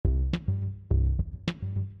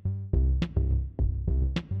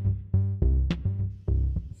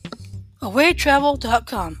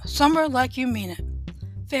AwayTravel.com. Summer like you mean it.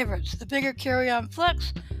 Favorites: the bigger carry-on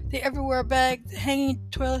flex, the everywhere bag, the hanging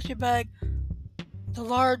toiletry bag, the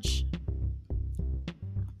large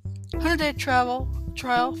 100-day travel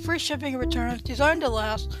trial, free shipping and returns, designed to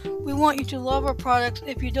last. We want you to love our products.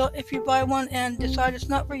 If you buy one and decide it's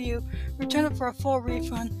not for you, return it for a full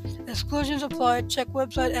refund. Exclusions apply. Check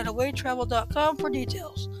website at AwayTravel.com for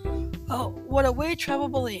details. What Away Travel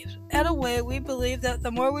believes. At Away, we believe that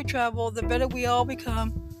the more we travel, the better we all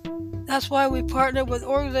become. That's why we partner with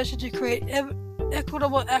organizations to create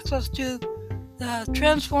equitable access to the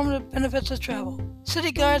transformative benefits of travel.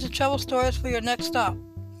 City guides and travel stories for your next stop.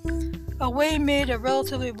 Away made a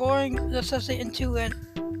relatively boring necessity into an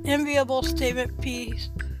enviable statement piece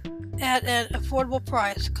at an affordable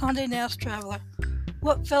price. Condé Nast Traveler.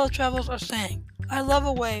 What fellow travelers are saying. I love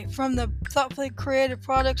Away, from the thoughtfully created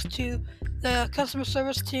products to the customer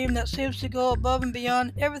service team that seems to go above and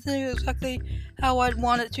beyond. Everything is exactly how I'd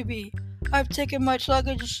want it to be. I've taken my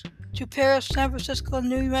luggage to Paris, San Francisco,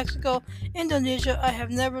 New Mexico, Indonesia. I have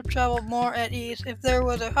never traveled more at ease. If there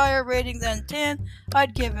was a higher rating than 10,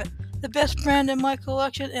 I'd give it. The best brand in my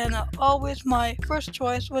collection and always my first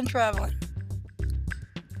choice when traveling.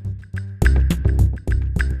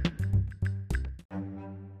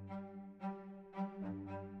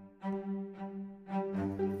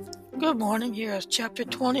 Good morning. Here is Chapter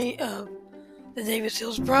 20 of The Navy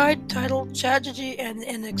SEAL's Bride, titled Tragedy and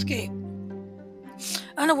an Escape.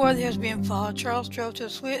 Unaware that he was being followed, Charles drove to the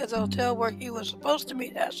suite of the hotel where he was supposed to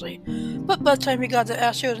meet Ashley, but by the time he got there,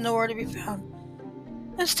 Ashley was nowhere to be found.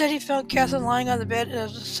 Instead, he found Catherine lying on the bed in a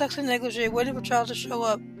sexy negligee, waiting for Charles to show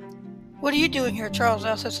up. "What are you doing here?" Charles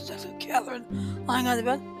asked his detective. Catherine, lying on the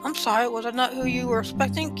bed. "I'm sorry, was I not who you were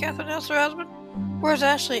expecting?" Catherine asked her husband. "Where's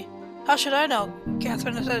Ashley?" "How should I know?"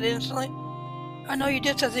 Catherine said instantly. "I know you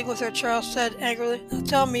did something with her," Charles said angrily. "Now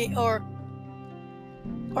tell me, or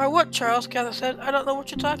what, Charles?" Catherine said. "I don't know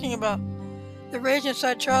what you're talking about." The rage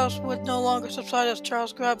inside Charles would no longer subside as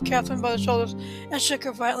Charles grabbed Catherine by the shoulders and shook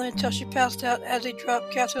her violently until she passed out as he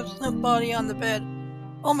dropped Catherine's limp body on the bed.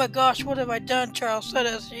 "Oh my gosh, what have I done?" Charles said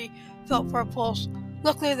as he felt for a pulse.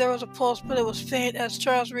 Luckily there was a pulse, but it was faint as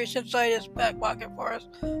Charles reached inside his back pocket for his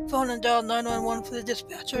phone and dialed 911 for the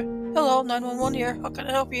dispatcher. "Hello, 911 here. How can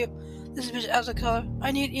I help you?" This is Miss Azakawa.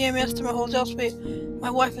 "I need EMS to my hotel suite. My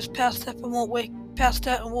wife is passed out and won't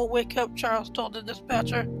wake up," Charles told the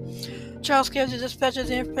dispatcher. Charles gave the dispatcher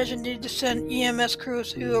the information needed to send EMS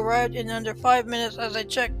crews, who arrived in under 5 minutes as they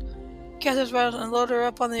checked Catherine's vitals and loaded her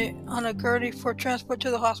up on a gurney for transport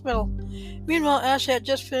to the hospital. Meanwhile, Ashley had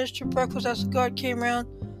just finished her breakfast as the guard came round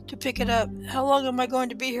to pick it up. "How long am I going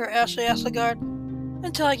to be here?" Ashley asked the guard.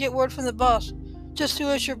 "Until I get word from the boss." "Just who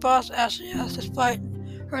is your boss?" Ashley asked, despite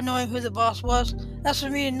her knowing who the boss was. "That's for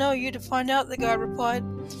me to know, you to find out," the guard replied.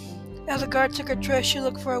 As the guard took her tray, she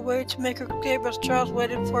looked for a way to make her escape as Charles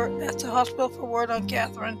waited at the hospital for word on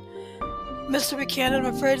Catherine. "Mr. Buchanan,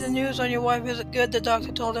 I'm afraid the news on your wife isn't good," the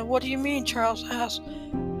doctor told him. "What do you mean?" Charles asked.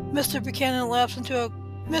 Mrs. Buchanan lapsed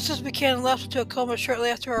into a coma shortly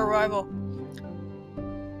after her arrival.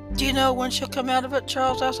 "Do you know when she'll come out of it?"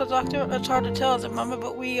 Charles asked the doctor. "It's hard to tell at the moment,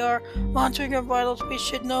 but we are monitoring her vitals. We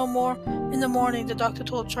should know more in the morning," the doctor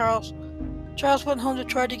told Charles. Charles went home to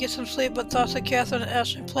try to get some sleep, but thoughts of Catherine and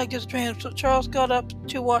Ashley plagued his dreams, so Charles got up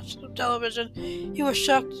to watch television. He was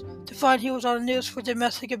shocked to find he was on the news for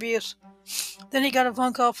domestic abuse. Then he got a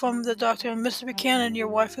phone call from the doctor. "Mr. Buchanan, your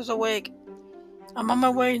wife is awake." "I'm on my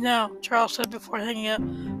way now," Charles said before hanging up.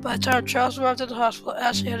 By the time Charles arrived at the hospital,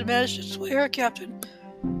 Ashley had managed to sway her captor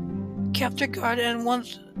guard and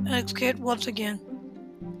escaped once again.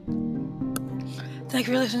 Thank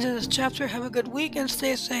you for listening to this chapter. Have a good week and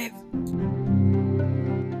stay safe.